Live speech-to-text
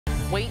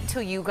Wait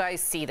till you guys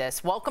see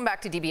this. Welcome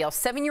back to DBL.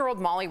 7-year-old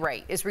Molly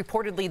Wright is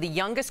reportedly the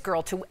youngest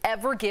girl to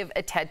ever give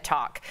a TED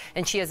Talk,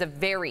 and she has a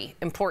very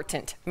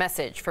important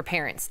message for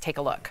parents. Take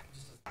a look.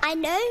 I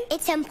know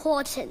it's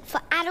important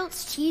for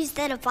adults to use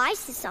their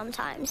devices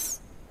sometimes,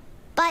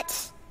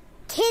 but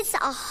kids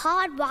are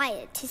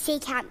hardwired to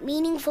seek out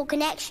meaningful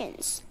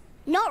connections.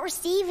 Not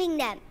receiving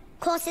them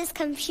causes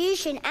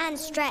confusion and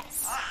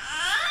stress.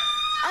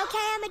 Okay,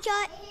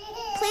 Amajot,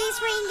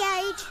 please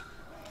re-engage.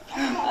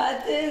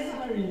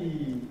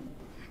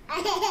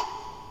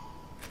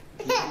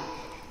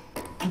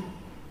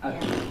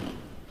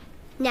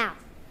 Now,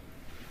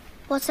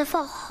 what if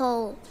a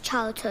whole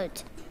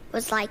childhood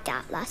was like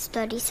that last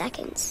 30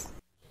 seconds?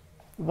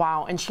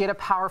 Wow, and she had a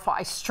powerful,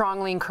 I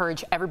strongly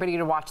encourage everybody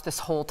to watch this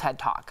whole TED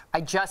Talk. I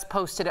just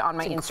posted it on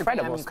my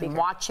Instagram. You can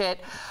watch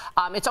it.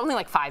 It's only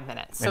like 5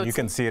 minutes. So and you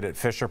can see it at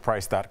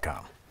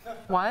FisherPrice.com.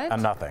 What?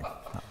 Nothing.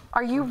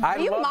 Are you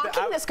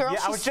mocking this girl? Yeah,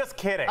 I was just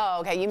kidding.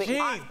 Oh, okay. You mean,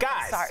 jeez,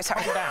 guys. Sorry.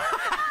 Calm down.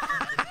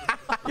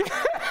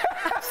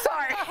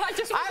 sorry.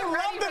 I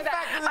love the fact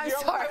that I'm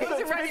sorry.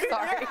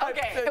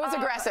 Okay, it was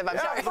aggressive. I'm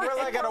sorry. We're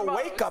like at a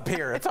wake up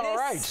here. It's all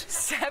right.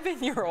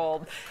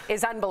 7-year-old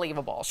is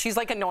unbelievable. She's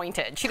like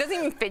anointed. She doesn't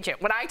even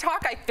fidget. When I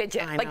talk, I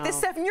fidget. Like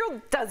this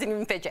 7-year-old doesn't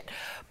even fidget.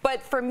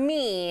 But for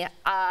me,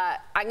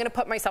 I'm going to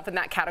put myself in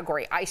that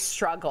category. I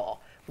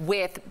struggle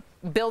with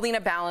building a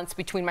balance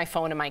between my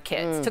phone and my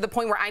kids to the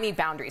point where I need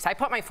boundaries. I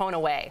put my phone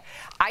away.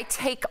 I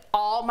take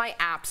all my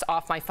apps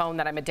off my phone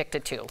that I'm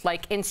addicted to,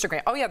 like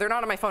Instagram. Oh yeah, they're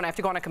not on my phone. I have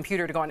to go on a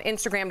computer to go on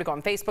Instagram, to go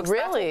on Facebook. So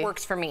that's what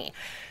works for me.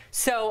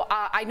 So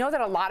I know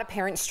that a lot of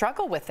parents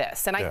struggle with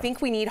this, and I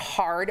think we need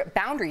hard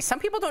boundaries. Some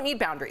people don't need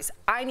boundaries.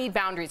 I need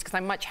boundaries because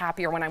I'm much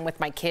happier when I'm with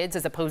my kids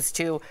as opposed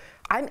to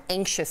I'm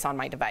anxious on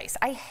my device.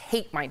 I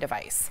hate my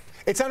device.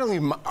 It's not only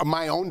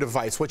my own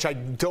device, which I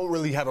don't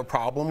really have a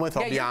problem with.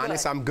 I'll be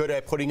honest. I'm good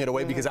at putting it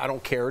away because I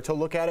don't care to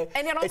look at it.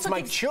 And it's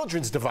my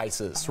children's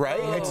devices, right?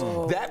 It's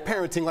that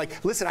parenting.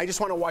 Like, listen, I just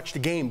want to watch the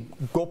game.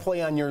 Go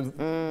play on your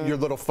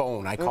little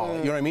phone, I call it.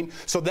 You know what I mean?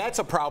 So that's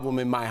a problem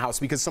in my house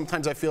because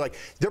sometimes I feel like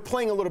they're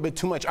playing a little bit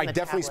too much. I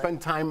definitely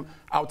spend time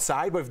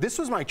outside, but if this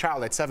was my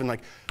child at 7,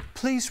 like,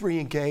 please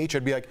re-engage,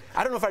 I'd be like,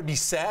 I don't know if I'd be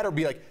sad or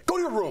be like, go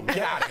to your room, get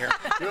out of here.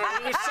 You know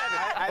what I mean?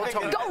 You're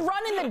 7. Go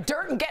run in the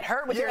dirt and get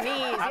hurt with your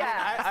knees.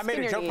 I made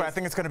a joke, but I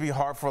think it's going to be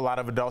hard for a lot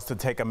of adults to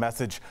take a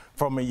message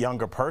from a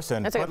younger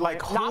person. But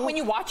like, not when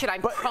you watch it, I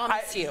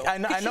promise you. I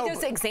know. She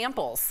does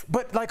examples.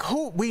 But like,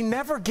 we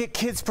never get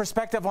kids'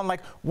 perspective on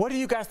like, what do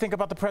you guys think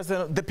about the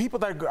president, the people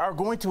that are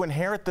going to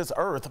inherit this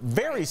earth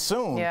very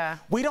soon? Yeah.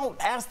 We don't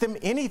ask them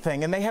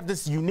anything, and they have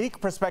this unique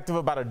perspective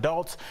about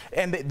adults,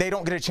 and they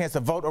don't get a chance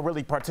to vote or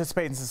really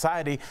participate in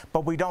society.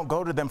 But we don't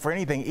go to them for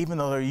anything, even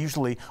though they're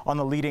usually on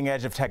the leading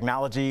edge of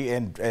technology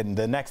and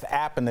the next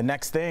app and the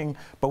next thing.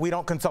 But we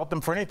don't consult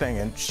them for anything.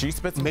 And she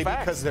spits some facts. Maybe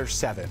because they're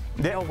 7.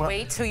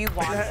 Wait till you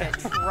watch it.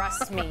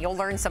 Trust me, you'll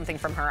learn something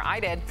from her. I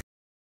did.